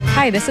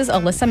Hi, this is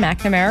Alyssa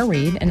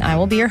McNamara-Reed, and I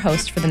will be your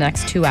host for the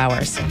next 2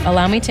 hours.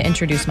 Allow me to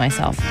introduce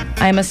myself.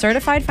 I am a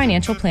certified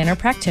financial planner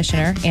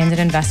practitioner and an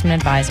investment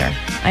advisor.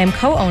 I am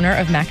co-owner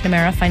of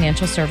McNamara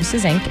Financial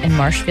Services, Inc. in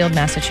Marshfield,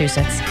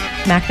 Massachusetts.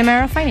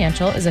 McNamara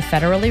Financial is a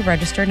federally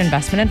registered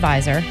investment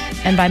advisor,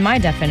 and by my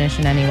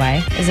definition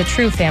anyway, is a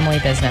true family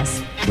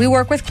business. We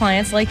work with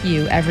clients like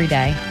you every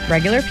day,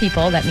 regular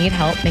people that need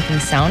help making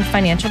sound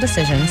financial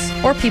decisions,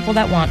 or people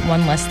that want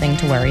one less thing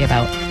to worry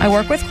about. I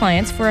work with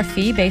clients for a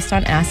fee based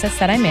on assets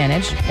that I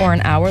manage, or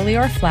an hourly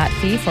or flat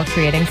fee for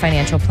creating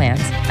financial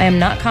plans. I am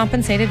not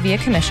compensated via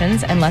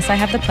commissions unless I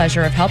have the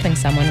pleasure of helping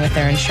someone with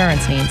their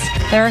insurance needs.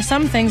 There are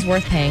some things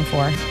worth paying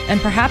for,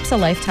 and perhaps a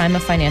lifetime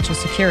of financial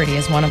security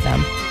is one of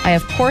them. I,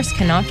 of course,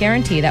 cannot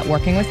guarantee that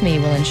working with me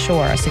will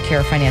ensure a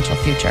secure financial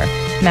future.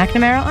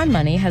 McNamara on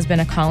Money has been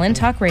a call-in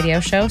talk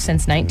radio show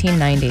since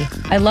 1990.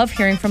 I love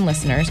hearing from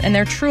listeners, and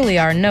there truly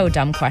are no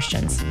dumb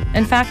questions.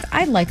 In fact,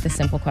 I like the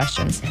simple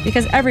questions,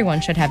 because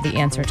everyone should have the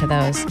answer to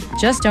those.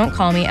 Just don't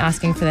call me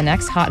asking for the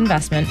next hot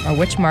investment or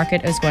which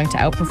market is going to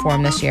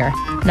outperform this year.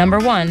 Number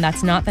one,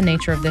 that's not the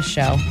nature of this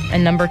show.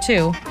 And number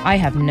two, I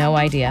have no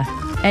idea.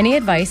 Any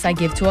advice I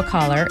give to a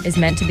caller is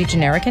meant to be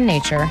generic in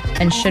nature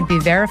and should be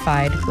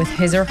verified with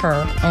his or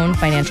her own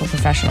financial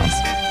professionals.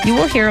 You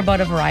will hear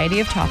about a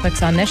variety of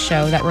topics on this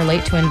show that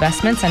relate to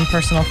investments and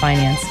personal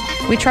finance.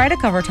 We try to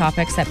cover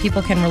topics that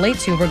people can relate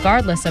to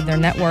regardless of their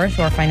net worth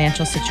or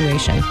financial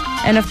situation.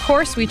 And of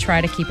course, we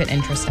try to keep it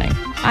interesting.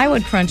 I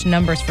would crunch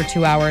numbers for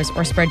 2 hours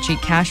or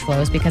spreadsheet cash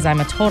flows because I'm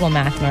a total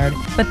math nerd,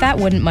 but that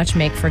wouldn't much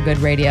make for good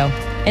radio.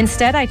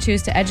 Instead, I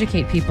choose to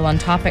educate people on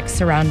topics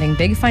surrounding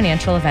big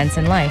financial events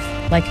in life,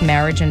 like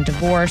marriage and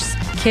divorce,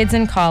 kids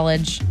in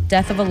college,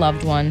 death of a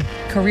loved one,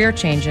 career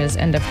changes,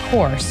 and of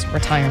course,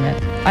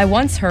 retirement. I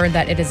once heard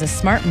that it is a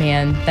smart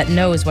man that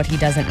knows what he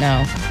doesn't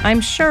know.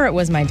 I'm sure it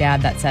was my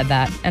dad that said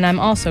that, and I'm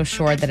also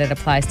sure that it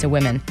applies to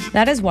women.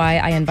 That is why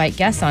I invite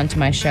guests onto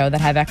my show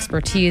that have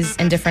expertise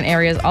in different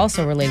areas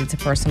also related to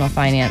personal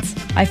finance.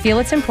 I feel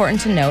it's important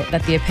to note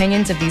that the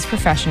opinions of these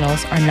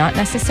professionals are not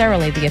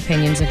necessarily the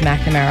opinions of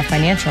McNamara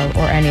Financial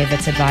or any of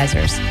its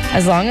advisors.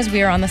 As long as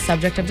we are on the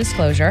subject of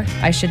disclosure,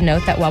 I should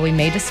note that while we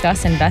may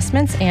discuss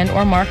investments and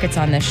or markets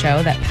on this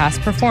show, that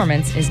past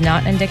performance is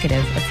not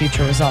indicative of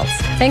future results.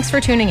 Thanks for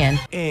tuning in.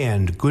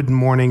 And good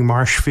morning,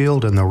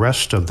 Marshfield and the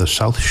rest of the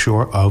South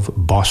Shore of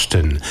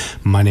Boston.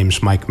 My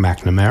name's Mike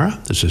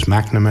McNamara. This is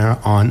McNamara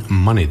on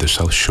Money, the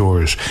South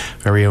Shore's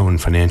very own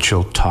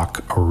financial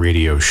talk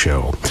radio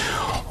show.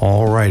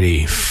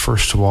 Alrighty,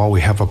 first of all, we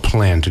have a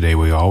plan today.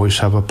 We always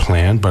have a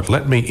plan, but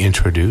let me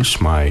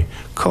introduce my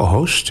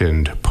co-host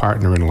and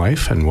partner in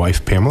life and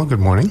wife, Pamela.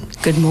 Good morning.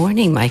 Good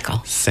morning,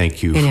 Michael.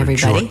 Thank you and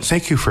everybody.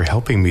 Thank you for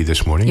helping me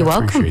this morning. You're I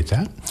welcome. Appreciate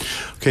that.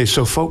 Okay,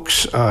 so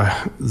folks,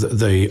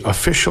 the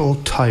official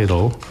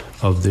title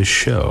of this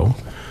show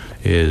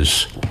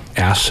is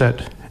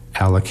Asset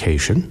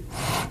Allocation,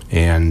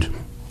 and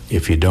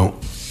if you don't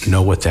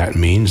know what that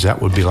means,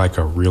 that would be like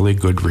a really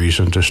good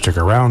reason to stick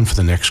around for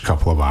the next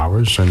couple of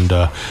hours and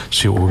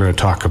see what we're going to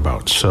talk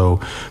about. So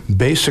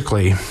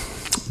basically,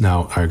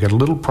 now I got a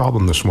little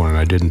problem this morning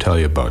I didn't tell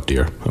you about,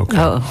 dear. Okay.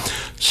 Oh.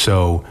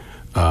 So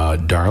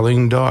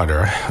darling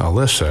daughter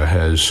Alyssa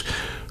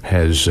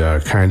has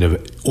kind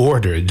of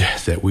ordered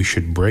that we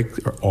should break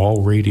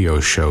all radio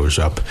shows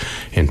up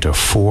into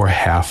 4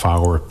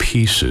 half-hour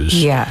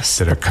pieces. Yes,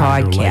 that are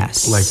kind of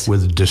like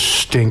with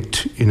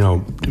distinct,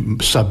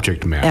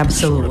 subject matter.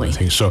 Absolutely. Sort of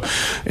thing. So,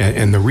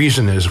 and the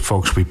reason is,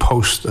 folks, we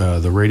post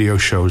the radio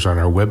shows on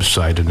our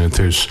website, and if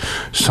there's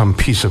some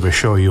piece of a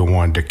show you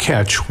wanted to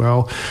catch,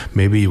 well,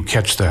 maybe you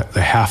catch the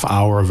half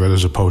hour of it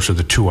as opposed to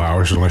the 2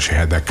 hours, unless you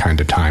had that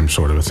kind of time,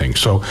 sort of a thing.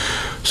 So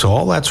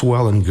all that's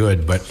well and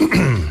good, but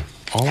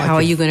how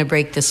are you going to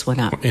break this one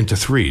up? Into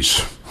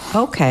threes.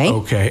 Okay.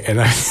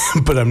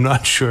 But I'm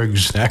not sure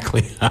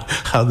exactly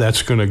how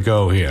that's going to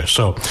go here.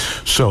 So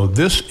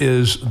this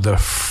is the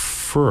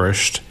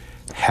first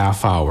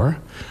half hour.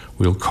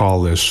 We'll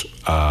call this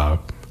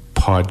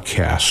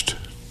podcast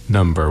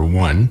number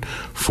 1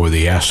 for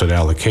the asset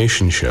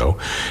allocation show,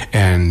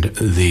 and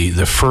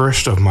the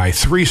first of my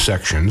 3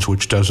 sections,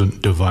 which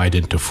doesn't divide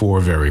into 4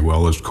 very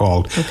well, is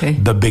called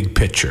The Big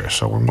Picture.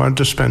 So we wanted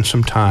to spend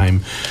some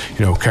time,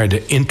 kind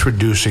of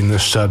introducing the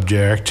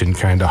subject and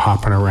kind of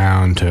hopping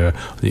around to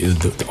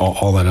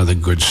all that other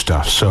good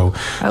stuff. So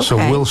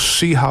we'll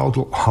see how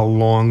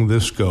long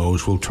this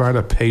goes. We'll try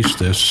to pace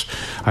this.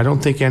 I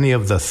don't think any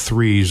of the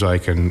 3s I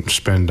can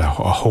spend a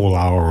whole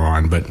hour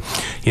on, but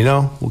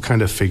we'll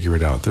kind of figure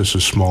it out. This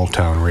is small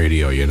town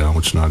radio,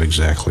 it's not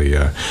exactly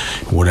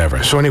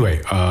whatever. So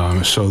anyway,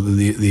 so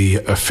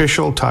the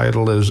official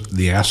title is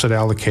the Asset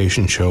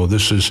Allocation Show.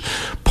 This is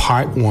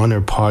part one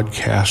or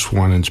podcast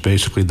one. It's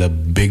basically the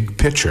big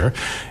picture,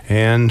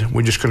 and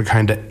we're just going to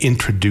kind of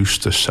introduce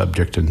the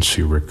subject and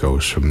see where it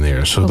goes from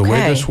there. So the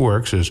way this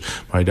works is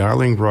my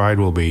darling bride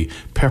will be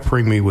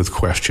peppering me with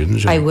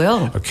questions. I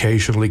will.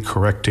 Occasionally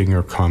correcting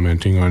or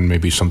commenting on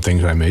maybe some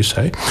things I may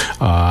say,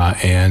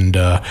 and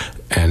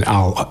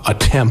I'll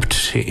attempt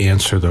to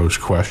answer those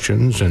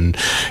questions and,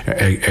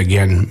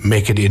 again,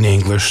 make it in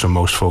English so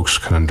most folks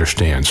can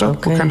understand. So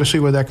we'll kind of see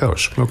where that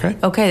goes, okay?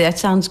 Okay, that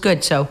sounds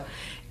good. So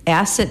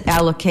asset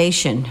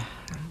allocation.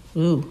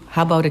 Ooh,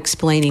 how about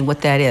explaining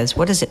what that is?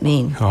 What does it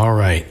mean? All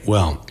right.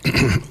 Well,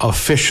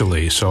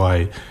 officially, so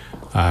I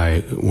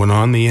went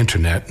on the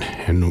internet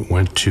and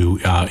went to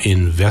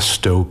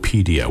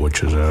Investopedia,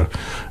 which is a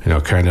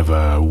kind of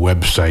a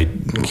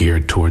website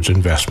geared towards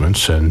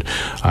investments, and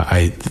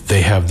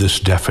they have this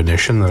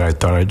definition that I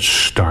thought I'd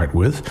start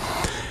with.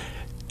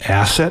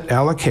 Asset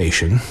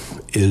allocation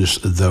is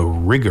the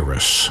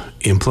rigorous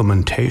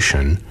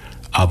implementation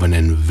of an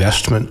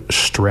investment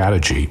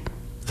strategy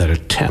that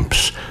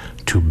attempts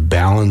to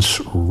balance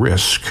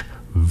risk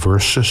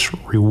versus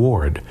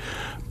reward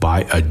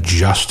by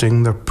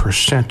adjusting the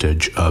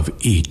percentage of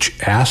each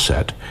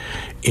asset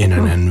in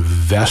an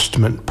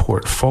investment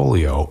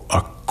portfolio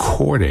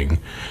according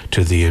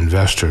to the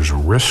investor's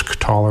risk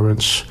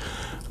tolerance,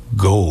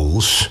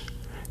 goals,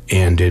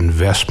 and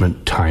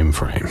investment time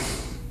frame.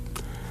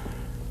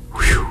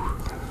 Whew.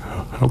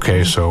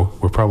 Okay, so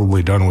we're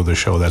probably done with the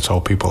show. That's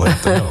all people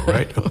have to know,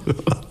 right?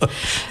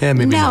 Yeah,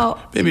 maybe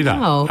not. Maybe not.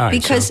 No, right,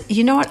 because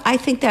you know what? I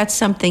think that's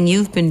something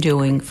you've been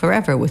doing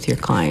forever with your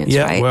clients,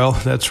 right? Yeah, well,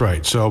 that's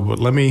right. So, but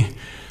let me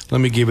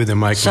give you the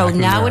Mike. So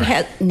now it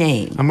has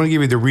name. I'm going to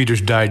give you the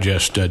Reader's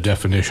Digest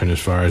definition as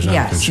far as I'm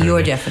concerned. Yes,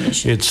 your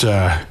definition. It's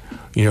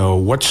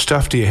what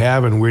stuff do you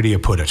have and where do you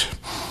put it?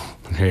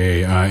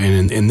 Okay,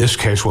 and in this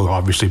case, we'll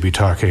obviously be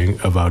talking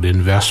about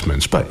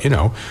investments. But,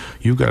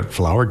 you've got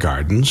flower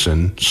gardens,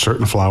 and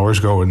certain flowers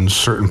go in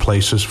certain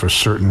places for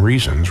certain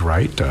reasons,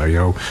 right?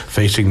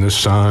 Facing the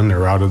sun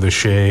or out of the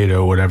shade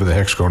or whatever the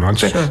heck's going on.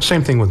 Sure.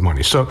 Same thing with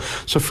money. So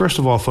first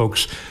of all,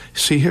 folks,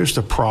 see, here's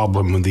the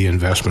problem with the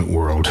investment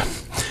world.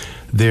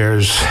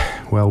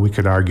 We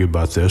could argue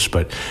about this,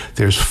 but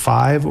there's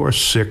 5 or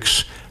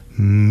 6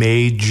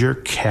 major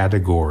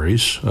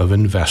categories of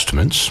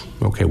investments,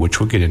 which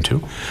we'll get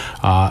into.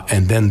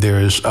 And then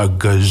there's a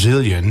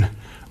gazillion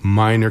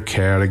minor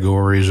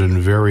categories and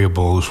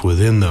variables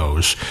within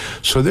those.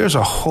 So there's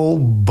a whole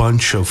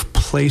bunch of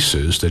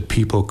places that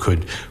people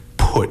could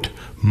put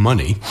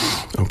money,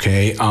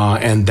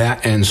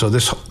 and so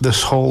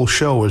this whole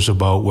show is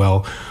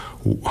about,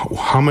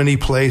 how many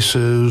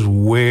places,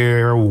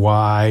 where,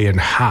 why, and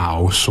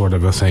how, sort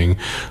of a thing,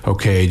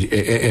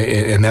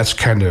 and that's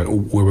kind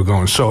of where we're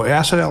going. So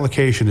asset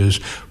allocation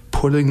is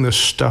putting the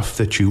stuff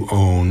that you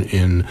own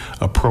in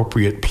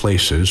appropriate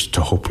places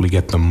to hopefully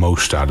get the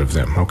most out of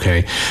them,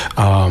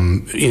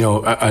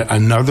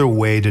 another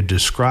way to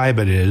describe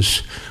it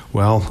is,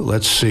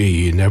 let's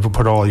see, you never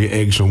put all your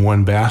eggs in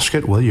one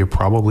basket. Well, you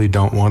probably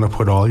don't want to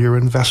put all your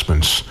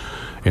investments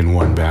in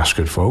one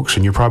basket, folks,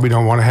 and you probably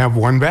don't want to have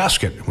one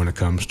basket when it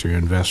comes to your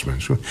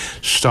investments,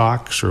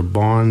 stocks or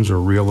bonds or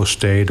real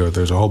estate, or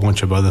there's a whole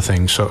bunch of other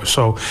things. So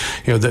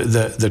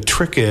the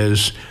trick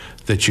is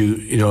that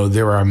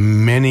there are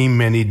many,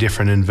 many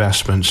different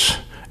investments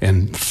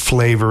and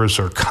flavors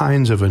or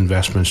kinds of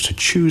investments to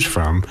choose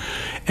from,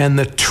 and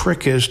the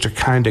trick is to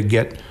kind of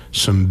get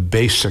some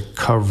basic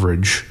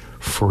coverage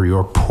for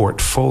your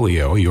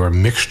portfolio, your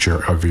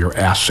mixture of your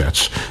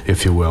assets,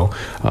 if you will,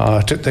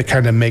 to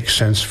kind of make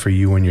sense for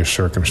you and your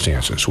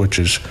circumstances, which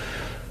is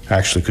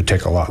actually could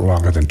take a lot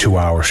longer than 2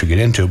 hours to get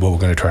into, but we're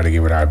going to try to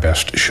give it our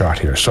best shot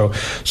here. So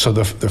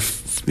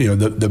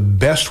the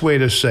best way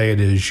to say it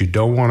is you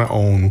don't want to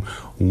own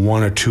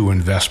 1 or 2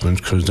 investments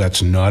because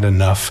that's not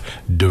enough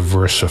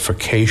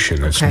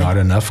diversification. It's not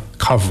enough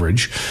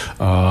coverage.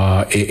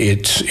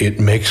 It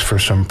makes for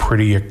some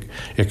pretty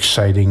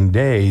exciting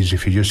days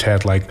if you just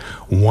had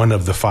one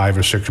of the 5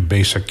 or 6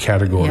 basic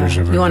categories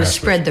of investment. You want to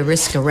spread the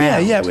risk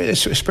around.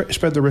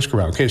 Spread the risk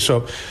around. Okay,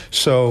 so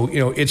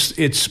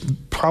it's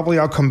probably,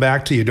 I'll come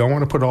back to, you don't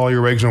want to put all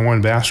your eggs in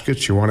one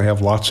basket. You want to have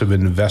lots of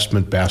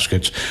investment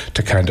baskets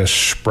to kind of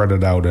spread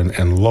it out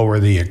and lower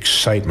the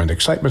excitement.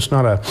 Excitement's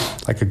not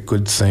a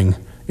good thing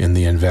in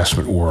the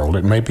investment world.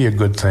 It might be a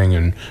good thing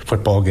in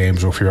football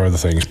games or a few other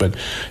things, but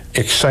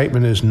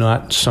excitement is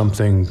not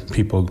something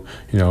people,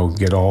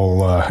 get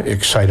all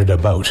excited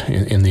about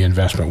in the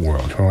investment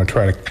world. I want to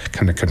try to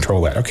kind of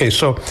control that. Okay,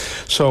 so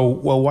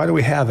why do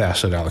we have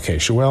asset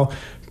allocation? Well,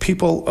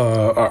 people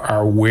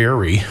are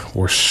wary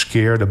or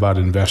scared about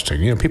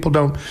investing.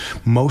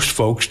 Most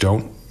folks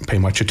don't pay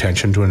much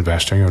attention to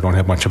investing or don't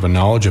have much of a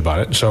knowledge about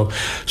it. So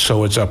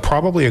it's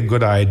probably a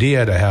good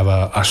idea to have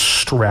a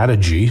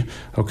strategy.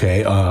 By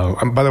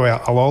the way,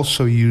 I'll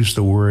also use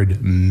the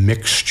word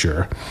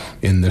mixture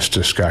in this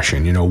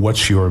discussion.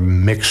 What's your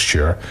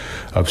mixture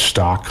of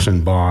stocks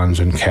and bonds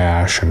and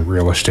cash and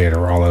real estate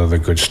or all of the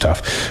good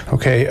stuff?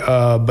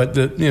 But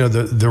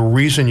the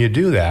reason you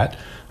do that,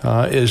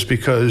 is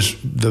because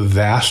the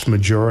vast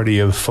majority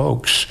of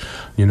folks,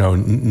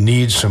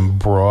 need some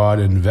broad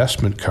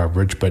investment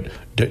coverage, but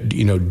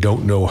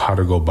don't know how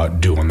to go about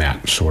doing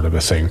that sort of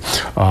a thing.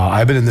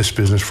 I've been in this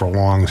business for a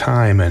long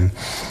time, and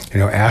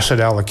asset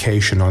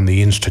allocation on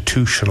the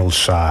institutional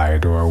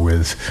side or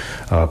with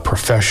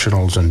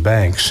professionals and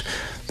banks,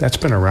 that's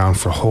been around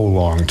for a whole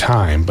long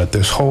time. But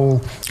this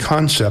whole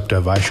concept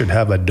of I should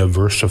have a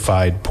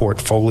diversified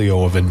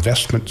portfolio of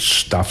investment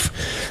stuff,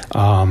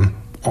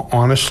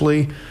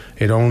 honestly,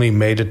 it only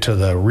made it to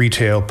the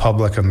retail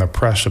public and the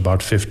press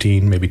about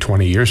 15, maybe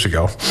 20 years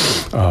ago.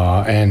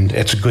 And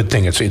it's a good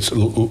thing. It's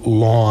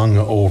long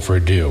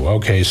overdue.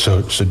 Okay,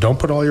 so don't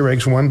put all your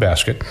eggs in one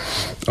basket.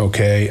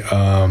 Okay,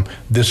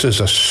 this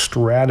is a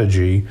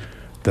strategy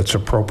that's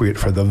appropriate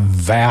for the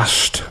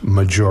vast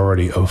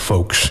majority of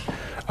folks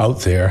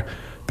out there,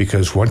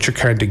 because once you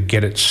kind of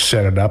get it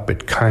set up,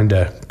 it kind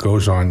of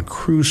goes on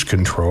cruise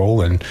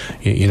control, and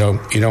you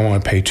don't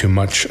want to pay too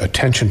much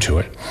attention to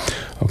it.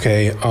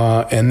 Okay,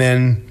 and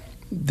then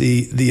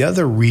the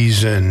other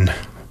reason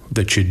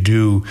that you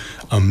do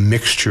a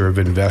mixture of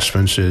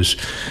investments is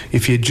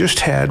if you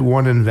just had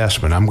one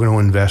investment, I'm going to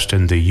invest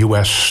in the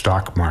U.S.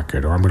 stock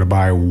market, or I'm going to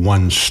buy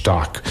one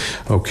stock.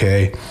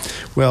 Okay,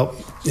 well,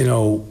 you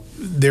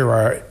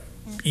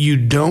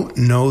don't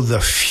know the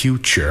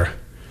future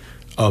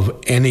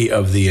of any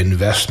of the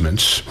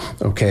investments,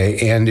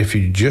 okay? And if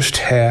you just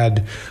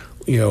had,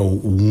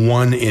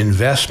 one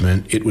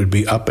investment, it would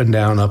be up and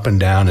down,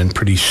 and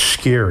pretty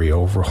scary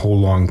over a whole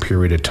long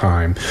period of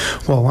time.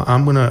 Well,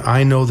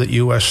 I know that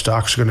U.S.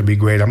 stocks are going to be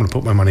great. I'm going to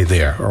put my money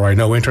there. Or I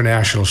know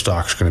international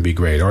stocks are going to be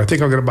great. Or I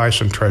think I'm going to buy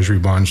some treasury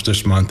bonds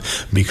this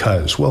month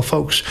because, well,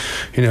 folks,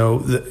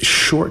 the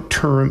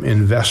short-term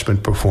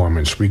investment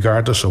performance,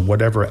 regardless of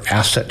whatever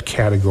asset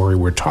category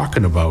we're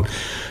talking about,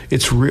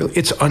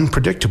 it's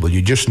unpredictable.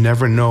 You just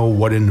never know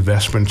what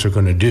investments are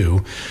going to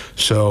do.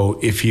 So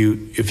if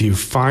you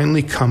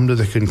finally come to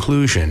the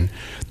conclusion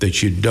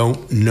that you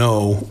don't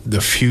know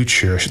the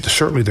future,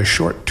 certainly the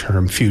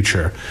short-term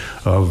future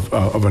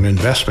of an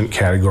investment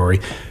category,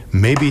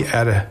 maybe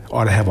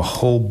ought to have a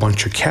whole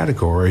bunch of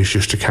categories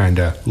just to kind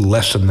of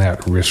lessen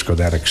that risk or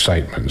that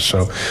excitement.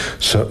 So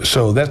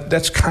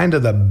that's kind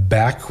of the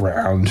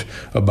background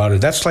about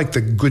it. That's like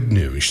the good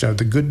news. Now,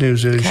 the good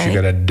news is you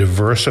got a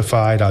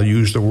diversified, I'll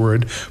use the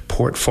word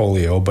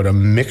portfolio, but a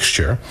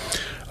mixture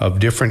of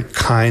different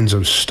kinds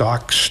of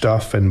stock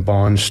stuff and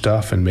bond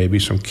stuff and maybe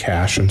some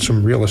cash and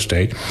some real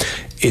estate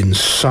in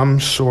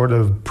some sort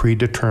of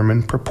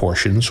predetermined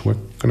proportions. We're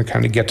going to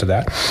kind of get to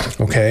that,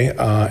 okay?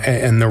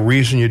 And the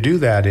reason you do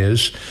that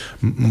is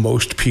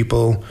most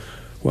people,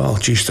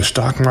 the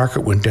stock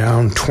market went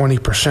down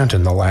 20%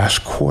 in the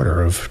last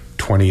quarter of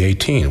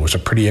 2018. It was a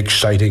pretty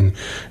exciting,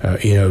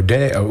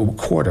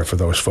 quarter for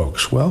those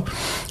folks. Well,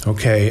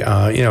 okay,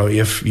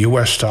 if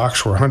U.S.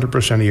 stocks were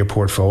 100% of your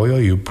portfolio,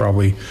 you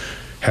probably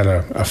had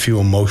a few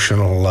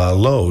emotional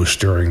lows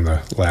during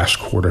the last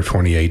quarter of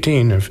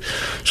 2018.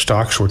 If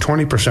stocks were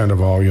 20%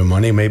 of all your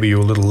money, maybe you're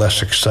a little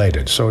less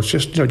excited. So it's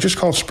just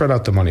called spread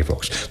out the money,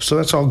 folks. So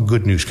that's all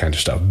good news kind of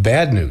stuff.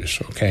 Bad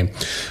news, okay?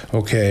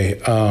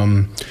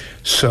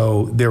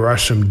 So there are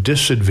some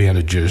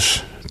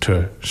disadvantages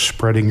to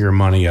spreading your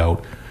money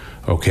out,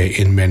 okay,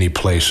 in many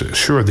places.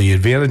 Sure, the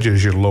advantage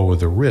is you lower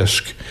the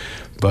risk,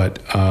 but,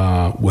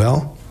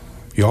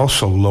 you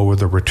also lower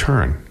the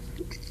return.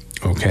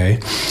 Okay,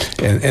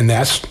 and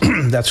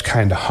that's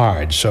kind of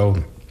hard.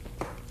 So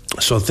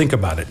think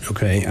about it.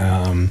 Okay,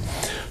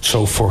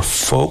 so for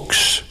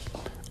folks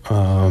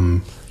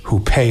who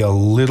pay a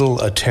little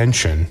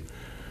attention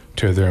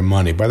to their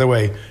money. By the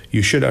way,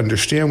 you should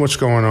understand what's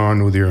going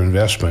on with your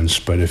investments.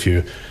 But if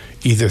you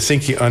either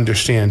think you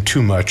understand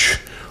too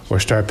much or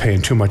start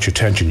paying too much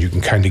attention, you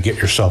can kind of get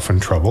yourself in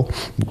trouble.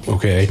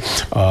 Okay,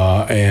 think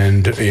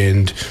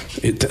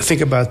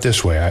about it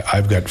this way.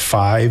 I've got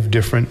 5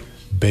 different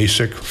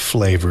basic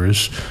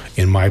flavors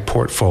in my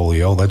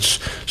portfolio. Let's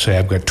say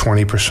I've got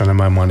 20% of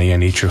my money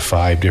in each of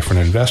 5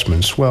 different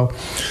investments. Well,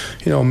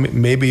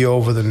 maybe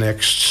over the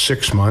next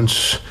 6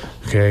 months,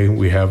 okay,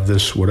 we have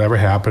this, whatever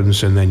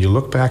happens, and then you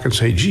look back and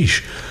say,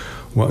 geesh,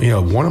 well,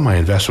 one of my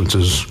investments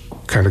is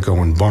kind of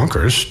going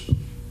bonkers.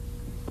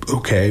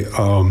 Okay,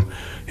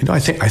 I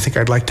think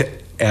I'd like to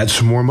add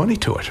some more money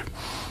to it.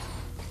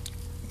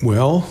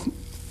 Well,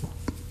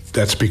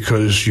 that's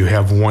because you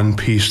have one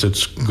piece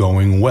that's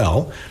going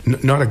well.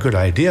 Not a good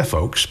idea,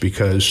 folks,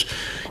 because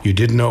you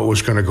didn't know it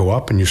was going to go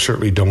up, and you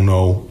certainly don't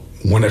know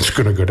when it's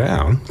going to go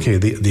down. Okay,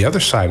 the other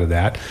side of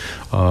that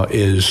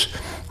is,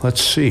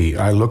 let's see,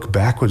 I look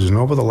backwards, and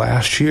over the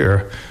last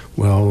year,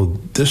 well,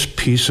 this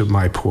piece of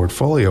my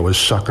portfolio is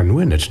sucking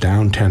wind. It's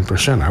down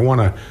 10%. I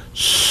want to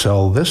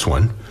sell this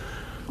one,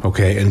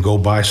 okay, and go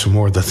buy some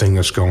more of the thing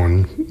that's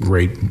going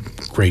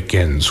great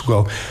gains.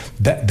 Well,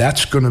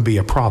 that's going to be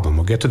a problem.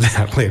 We'll get to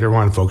that later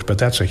on, folks, but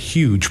that's a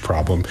huge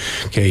problem.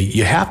 Okay,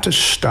 you have to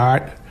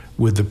start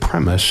with the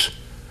premise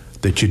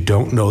that you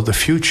don't know the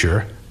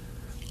future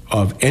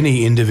of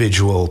any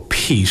individual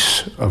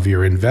piece of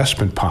your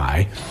investment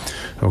pie,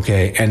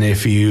 okay? And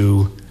if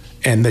you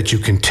and that you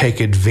can take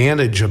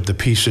advantage of the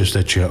pieces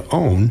that you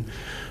own.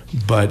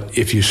 But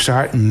if you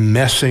start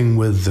messing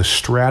with the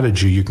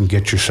strategy, you can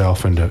get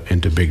yourself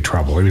into big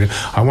trouble. I mean,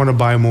 I want to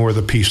buy more of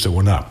the piece that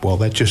went up. Well,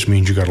 that just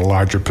means you got a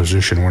larger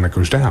position when it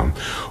goes down.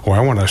 Or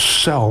I want to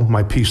sell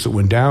my piece that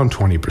went down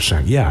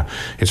 20%. Yeah,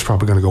 it's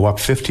probably going to go up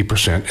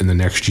 50% in the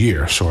next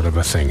year, sort of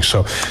a thing.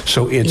 So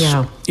it's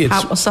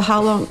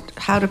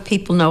how do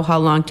people know how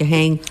long to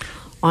hang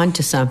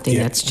onto something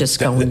that's just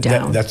going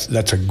down?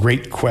 That's a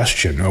great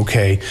question.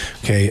 Okay.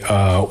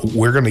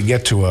 We're going to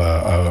get to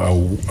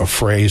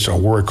a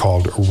word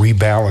called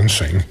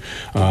rebalancing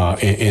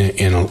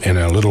in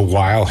a little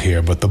while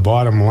here. But the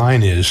bottom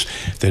line is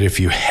that if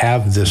you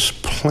have this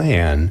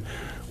plan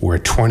where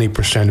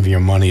 20% of your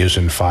money is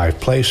in 5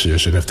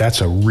 places, and if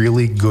that's a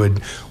really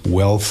good,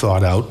 well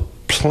thought out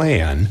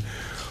plan,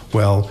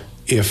 well,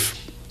 if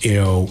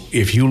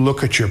you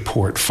look at your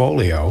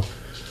portfolio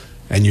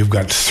and you've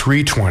got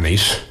 3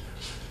 20s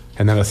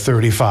and then a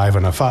 35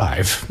 and a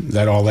 5,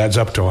 that all adds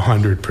up to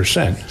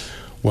 100%.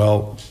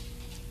 Well,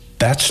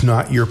 that's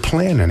not your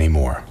plan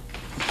anymore,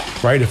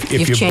 right? If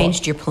you've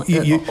changed your plan,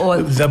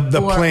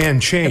 the plan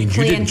changed.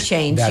 The plan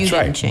changed. That's you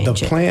right. Didn't change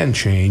the plan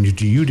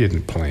changed. You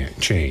didn't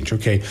change.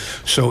 Okay,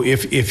 so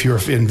if your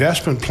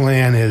investment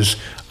plan is,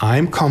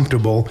 I'm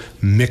comfortable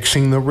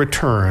mixing the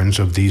returns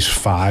of these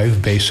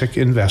 5 basic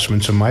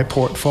investments in my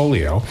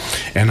portfolio,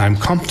 and I'm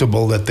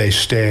comfortable that they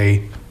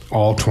stay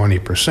all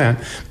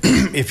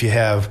 20%. If you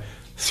have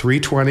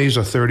 3 20s,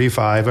 a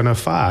 35, and a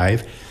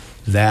 5,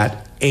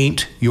 that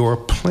ain't your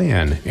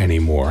plan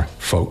anymore,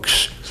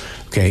 folks.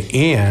 Okay,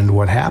 and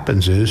what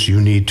happens is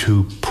you need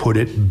to put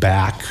it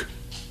back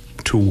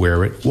to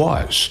where it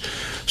was.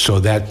 So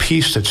that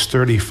piece that's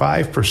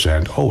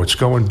 35%, oh, it's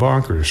going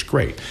bonkers,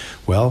 great.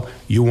 Well,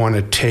 you want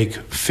to take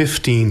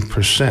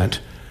 15%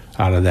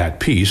 out of that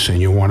piece and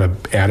you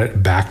want to add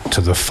it back to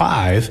the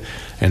 5,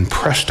 and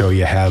presto,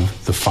 you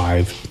have the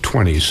 5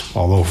 20s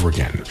all over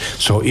again.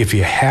 So if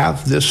you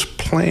have this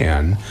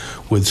plan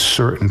with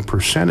certain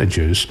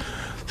percentages,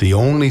 the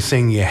only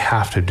thing you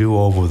have to do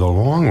over the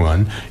long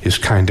run is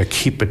kind of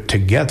keep it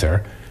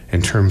together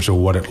in terms of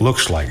what it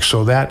looks like.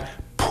 So that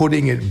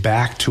putting it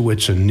back to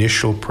its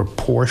initial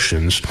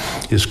proportions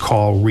is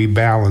called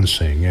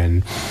rebalancing.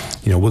 And,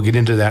 we'll get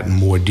into that in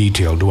more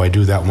detail. Do I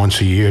do that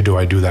once a year? Do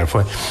I do that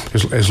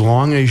as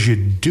long as you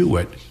do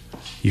it,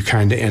 you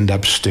kind of end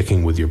up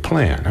sticking with your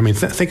plan. I mean,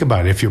 think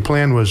about it. If your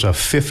plan was a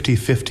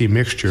 50-50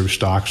 mixture of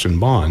stocks and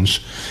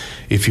bonds,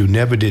 if you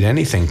never did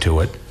anything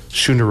to it,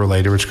 sooner or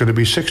later it's going to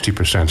be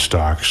 60%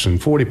 stocks and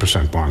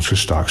 40% bonds,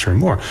 because stocks are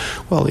more.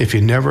 Well, if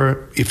you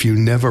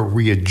never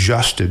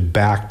readjusted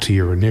back to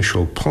your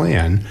initial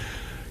plan,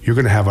 you're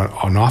going to have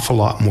an awful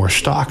lot more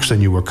stocks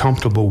than you were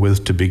comfortable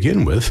with to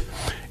begin with,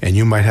 and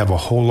you might have a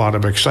whole lot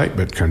of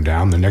excitement come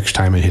down the next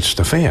time it hits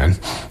the fan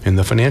in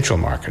the financial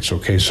markets.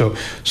 Okay, so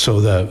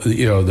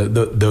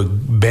the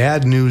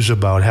bad news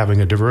about having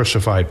a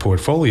diversified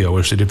portfolio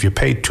is that if you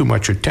pay too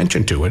much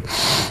attention to it,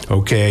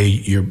 okay,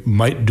 you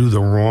might do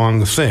the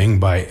wrong thing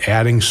by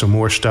adding some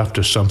more stuff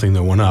to something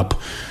that went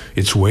up.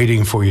 It's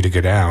waiting for you to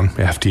go down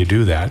after you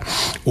do that,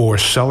 or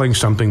selling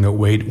something that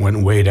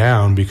went way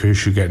down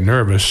because you get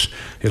nervous.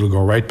 It'll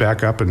go right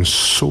back up and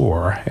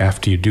soar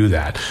after you do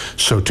that.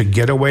 So to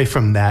get away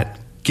from that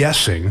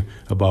guessing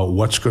about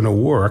what's going to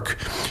work,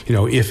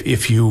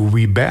 if you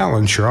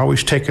rebalance, you're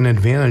always taking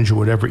advantage of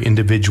whatever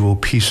individual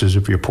pieces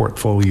of your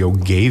portfolio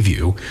gave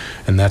you,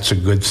 and that's a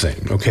good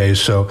thing. Okay,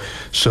 so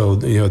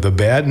the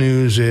bad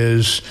news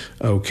is,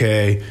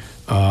 okay,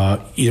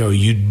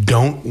 you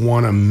don't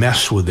want to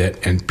mess with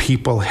it, and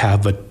people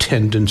have a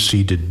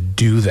tendency to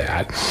do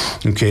that.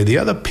 Okay, the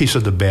other piece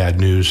of the bad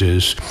news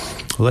is,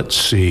 let's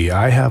see,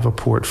 I have a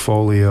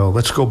portfolio.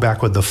 Let's go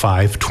back with the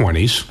 5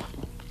 20s.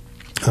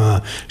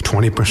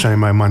 20% of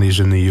my money's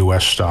in the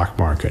U.S. stock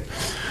market.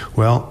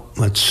 Well,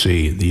 let's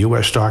see, the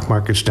U.S. stock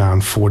market's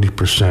down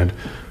 40%.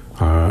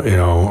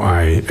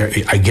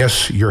 I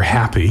guess you're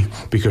happy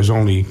because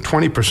only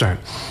 20%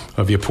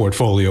 of your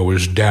portfolio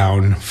is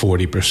down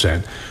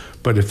 40%.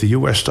 But if the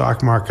U.S.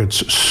 stock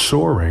market's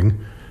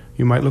soaring,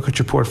 you might look at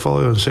your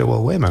portfolio and say,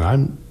 well, wait a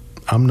minute,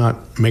 I'm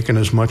not making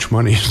as much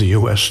money as the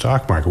U.S.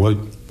 stock market.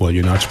 Well,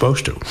 you're not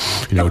supposed to.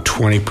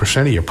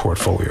 20% of your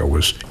portfolio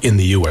was in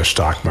the U.S.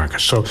 stock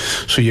market. So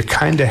you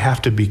kind of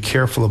have to be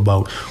careful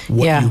about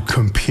what you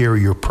compare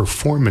your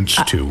performance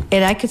to.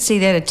 And I could see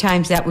that at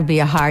times that would be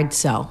a hard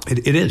sell.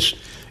 It is.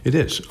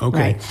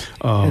 Okay.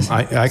 Right.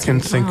 I can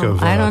think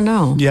of. I don't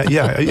know.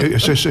 Yeah.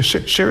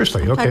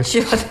 Seriously. Okay. I'm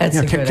sure that's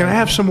a good idea. Can I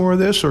have some more of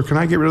this, or can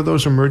I get rid of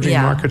those emerging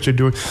markets you're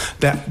doing?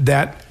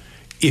 That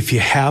if you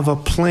have a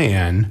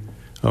plan,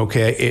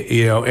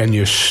 okay, and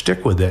you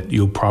stick with it,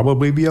 you'll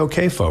probably be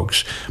okay,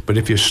 folks. But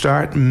if you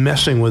start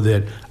messing with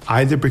it,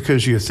 either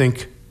because you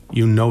think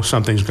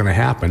something's going to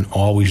happen,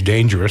 always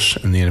dangerous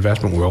in the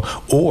investment world,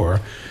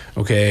 or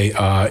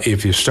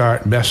if you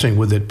start messing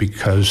with it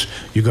because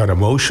you got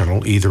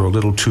emotional, either a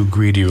little too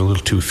greedy or a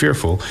little too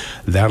fearful,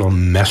 that'll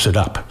mess it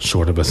up,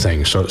 sort of a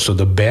thing. So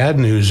the bad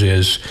news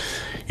is,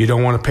 You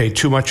don't want to pay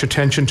too much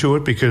attention to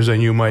it because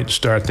then you might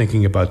start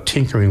thinking about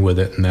tinkering with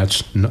it, and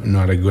that's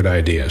not a good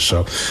idea.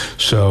 So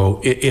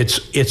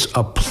it's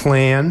a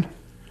plan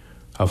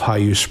of how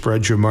you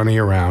spread your money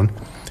around.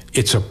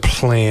 It's a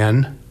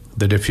plan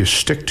that if you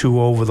stick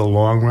to over the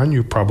long run,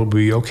 you're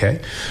probably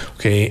okay.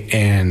 Okay,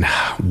 and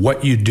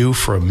what you do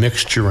for a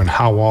mixture and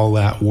how all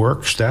that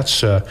works,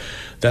 that's a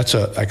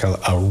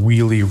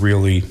really,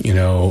 really,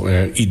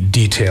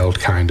 detailed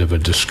kind of a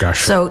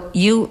discussion. So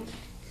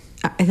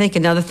I think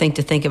another thing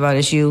to think about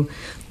is you,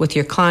 with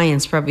your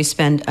clients, probably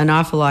spend an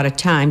awful lot of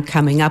time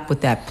coming up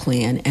with that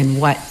plan and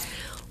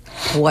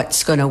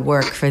what's going to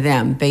work for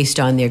them based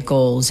on their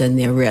goals and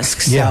their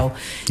risks. Yeah.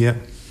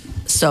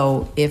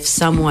 So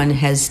if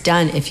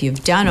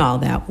you've done all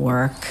that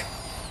work,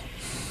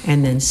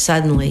 and then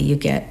suddenly you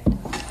get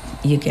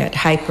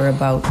hyper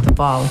about the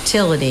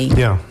volatility,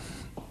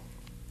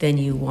 then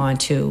you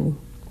want to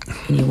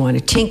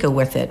tinker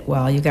with it.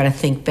 Well, you got to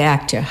think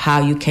back to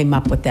how you came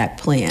up with that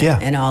plan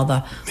and all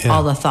the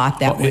thought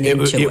that went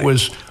into it. It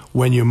was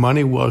when your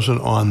money wasn't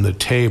on the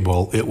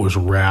table. It was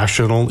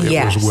rational.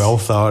 It was well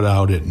thought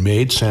out. It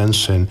made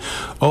sense. And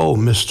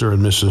Mr.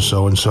 and Mrs.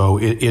 So and so,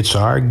 it's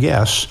our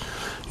guess,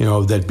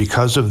 that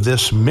because of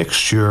this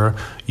mixture,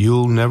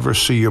 you'll never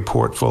see your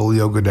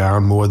portfolio go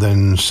down more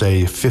than,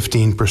 say,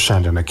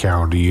 15% in a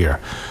calendar year.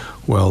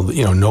 Well,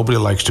 nobody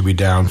likes to be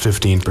down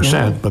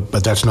 15%,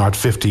 but that's not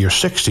 50 or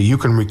 60. You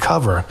can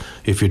recover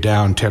if you're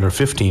down 10 or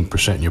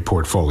 15% in your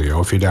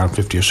portfolio, if you're down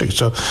 50 or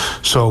 60.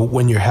 So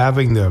when you're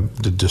having the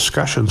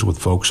discussions with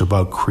folks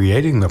about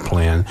creating the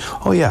plan,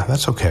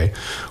 that's okay.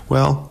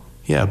 Well,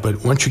 yeah,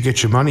 but once you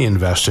get your money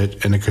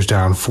invested and it goes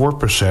down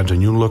 4%,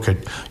 and you look at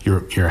your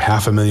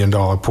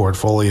 $500,000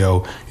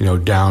 portfolio,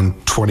 down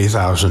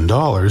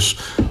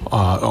 $20,000,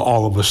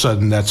 all of a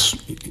sudden there's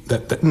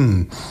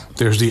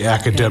the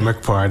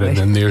academic part, and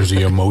then there's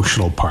the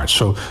emotional part.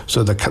 So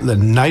the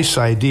nice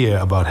idea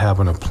about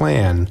having a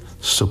plan,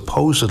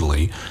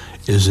 supposedly,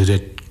 is that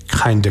it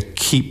kind of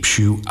keeps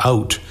you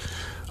out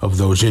of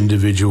those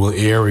individual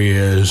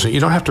areas. You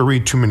don't have to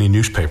read too many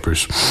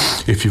newspapers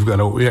if you've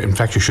got in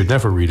fact, you should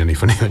never read any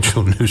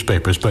financial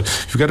newspapers, but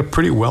if you've got a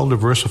pretty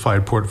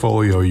well-diversified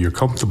portfolio you're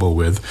comfortable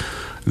with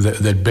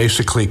that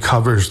basically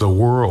covers the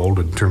world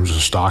in terms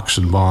of stocks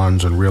and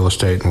bonds and real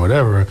estate and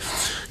whatever,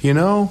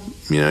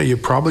 you're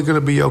probably going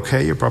to be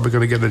okay. You're probably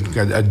going to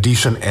get a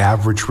decent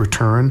average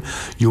return.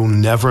 You'll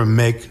never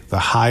make the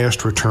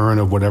highest return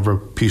of whatever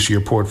piece of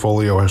your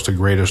portfolio has the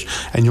greatest,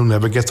 and you'll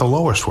never get the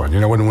lowest one.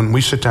 When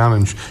we sit down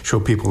and show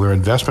people their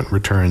investment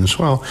returns,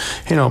 well,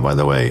 by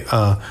the way,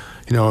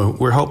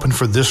 we're hoping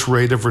for this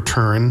rate of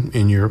return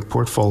in your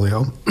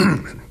portfolio.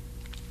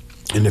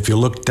 And if you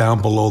look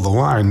down below the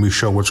line, we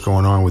show what's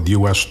going on with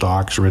U.S.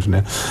 stocks or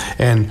internet.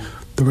 And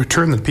the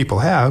return that people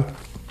have,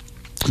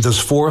 there's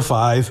 4 or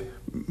 5,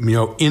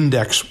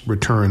 index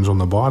returns on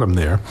the bottom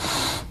there.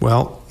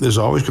 Well, there's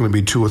always going to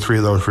be 2 or 3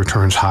 of those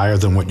returns higher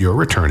than what your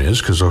return is,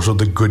 because those are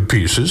the good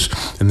pieces.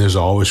 And there's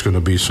always going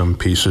to be some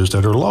pieces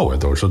that are lower.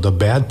 Those are the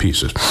bad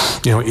pieces.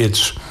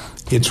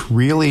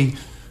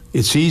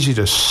 It's easy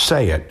to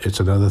say it. It's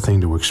another thing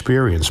to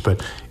experience.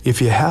 But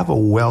if you have a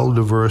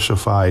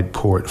well-diversified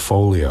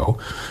portfolio,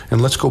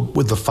 and let's go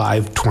with the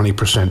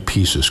 5-20%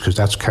 pieces, because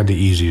that's kind of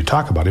easy to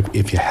talk about.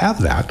 If you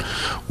have that,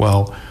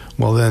 well,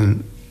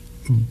 then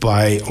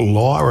by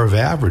law of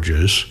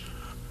averages,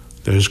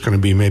 there's going to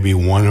be maybe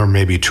 1 or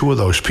maybe 2 of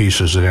those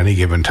pieces at any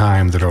given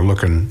time that are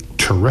looking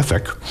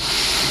terrific.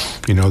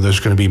 There's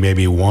going to be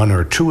maybe 1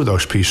 or 2 of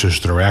those pieces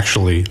that are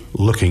actually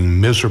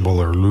looking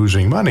miserable or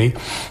losing money,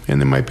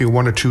 and there might be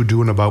 1 or 2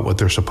 doing about what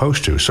they're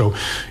supposed to. So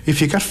if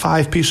you got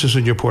 5 pieces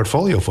in your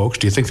portfolio, folks,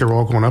 do you think they're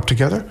all going up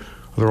together?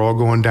 Or they're all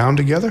going down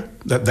together?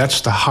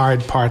 That's the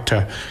hard part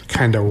to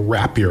kind of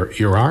wrap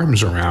your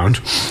arms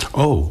around.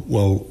 Oh,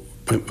 well,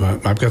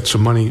 I've got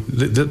some money.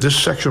 This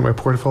section of my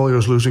portfolio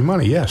is losing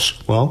money. Yes.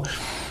 Well,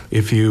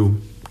 if you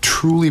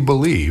truly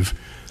believe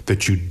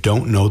that you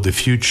don't know the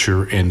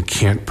future and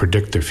can't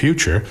predict the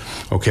future,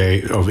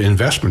 of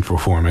investment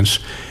performance,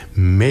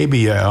 maybe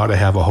you ought to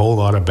have a whole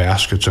lot of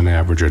baskets and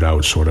average it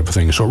out, sort of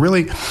thing. So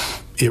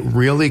it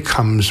really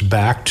comes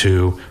back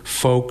to,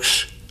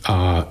 folks,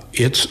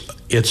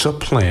 it's a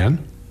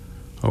plan,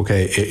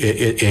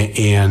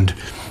 and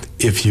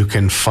if you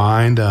can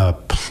find a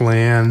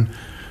plan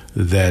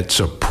that's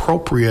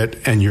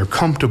appropriate and you're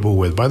comfortable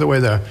with. By the way,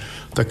 the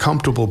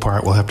comfortable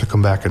part, we'll have to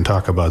come back and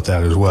talk about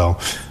that as well.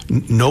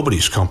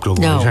 Nobody's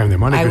comfortable anytime their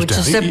money goes down. I would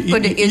just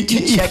put it in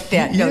to check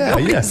that.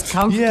 Nobody's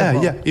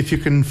comfortable. Yeah. If you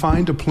can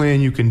find a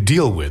plan you can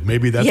deal with,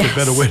 maybe that's a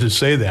better way to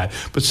say that.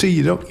 But see,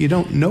 you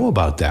don't know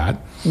about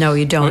that. No,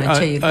 you don't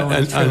until you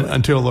go through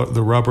until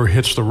the rubber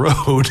hits the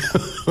road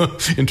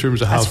in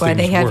terms of how things work. That's why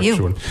they have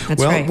you.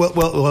 That's right.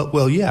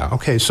 Well, yeah.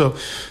 Okay, so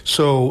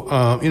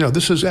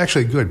this is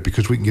actually good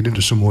because we can get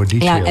into some more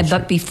details. Yeah,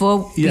 but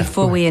before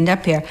we end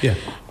up here,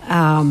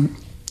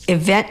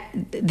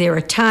 there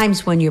are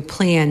times when your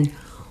plan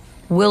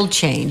will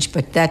change,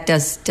 but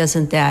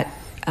doesn't that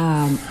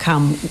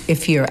come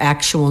if your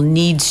actual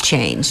needs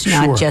change,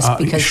 not just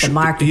because the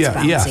market's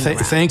bouncing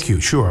around. Thank you.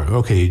 Sure.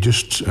 Okay,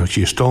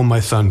 you stole my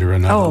thunder.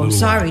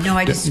 Sorry. No,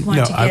 I just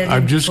wanted to get it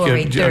in before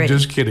 8:30. I'm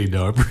just kidding.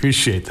 No, I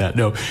appreciate that.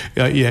 No,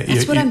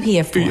 that's what I'm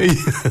here for.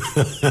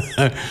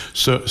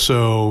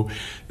 So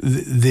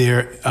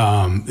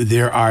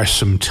there are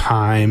some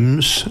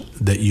times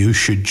that you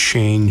should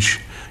change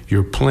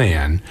your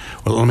plan.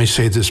 Well, let me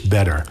say this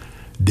better.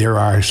 There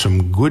are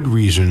some good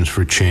reasons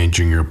for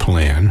changing your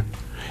plan,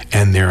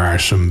 and there are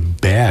some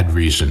bad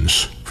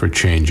reasons for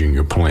changing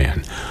your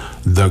plan.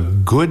 The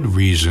good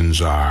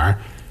reasons are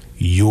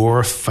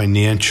your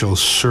financial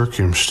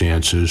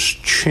circumstances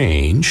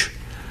change.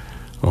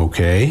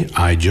 Okay,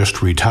 I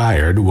just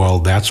retired. Well,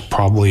 that's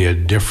probably a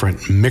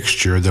different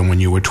mixture than when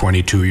you were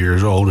 22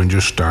 years old and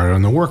just started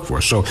in the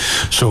workforce. So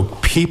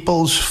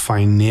people's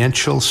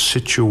financial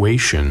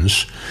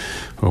situations,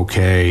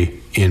 okay,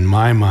 in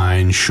my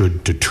mind,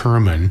 should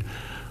determine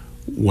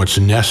what's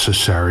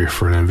necessary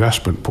for an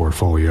investment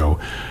portfolio.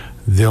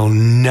 They'll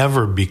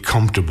never be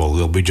comfortable.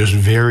 There'll be just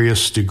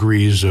various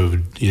degrees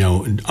of,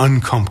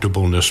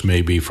 uncomfortableness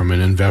maybe from an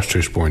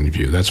investor's point of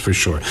view. That's for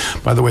sure.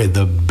 By the way,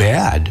 the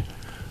bad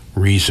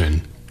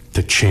reason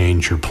to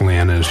change your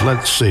plan is,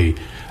 let's see,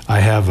 I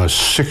have a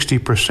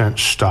 60%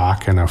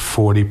 stock and a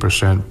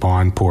 40%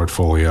 bond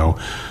portfolio.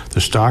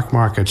 The stock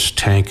market's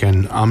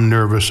tanking. I'm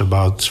nervous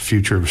about the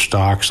future of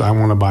stocks. I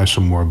want to buy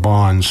some more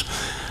bonds.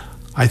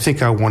 I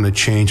think I want to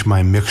change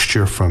my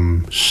mixture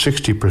from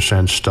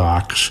 60%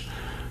 stocks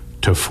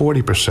to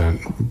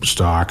 40%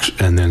 stocks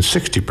and then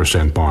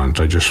 60%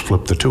 bonds. I just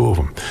flipped the two of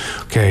them.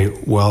 Okay,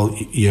 well,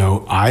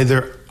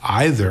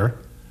 either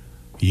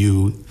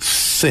you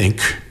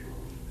think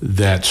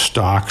that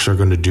stocks are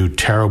going to do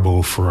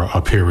terrible for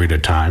a period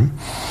of time,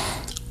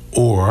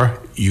 or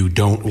you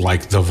don't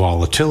like the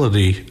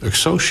volatility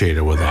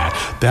associated with that.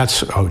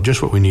 That's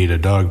just what we need, a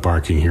dog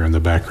barking here in the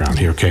background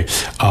here, okay?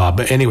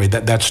 But anyway,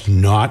 that's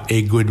not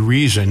a good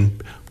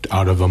reason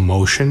out of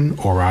emotion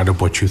or out of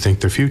what you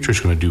think the future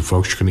is going to do,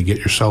 folks. You're going to get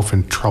yourself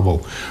in trouble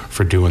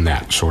for doing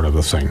that sort of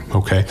a thing,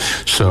 okay?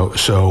 So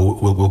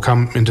we'll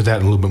come into that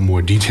in a little bit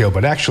more detail,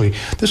 but actually,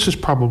 this is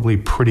probably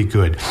pretty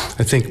good.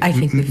 I think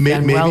we've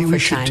done well for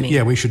timing.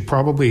 Yeah, we should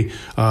probably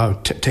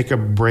take a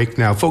break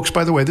now. Folks,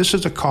 by the way, this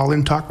is a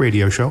call-in talk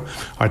radio show.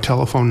 Our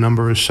telephone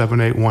number is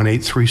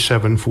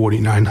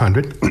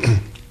 781-837-4900.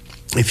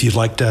 If you'd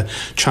like to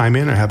chime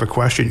in or have a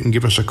question, you can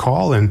give us a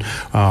call, and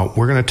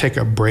we're going to take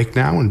a break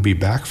now and be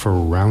back for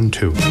round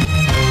two.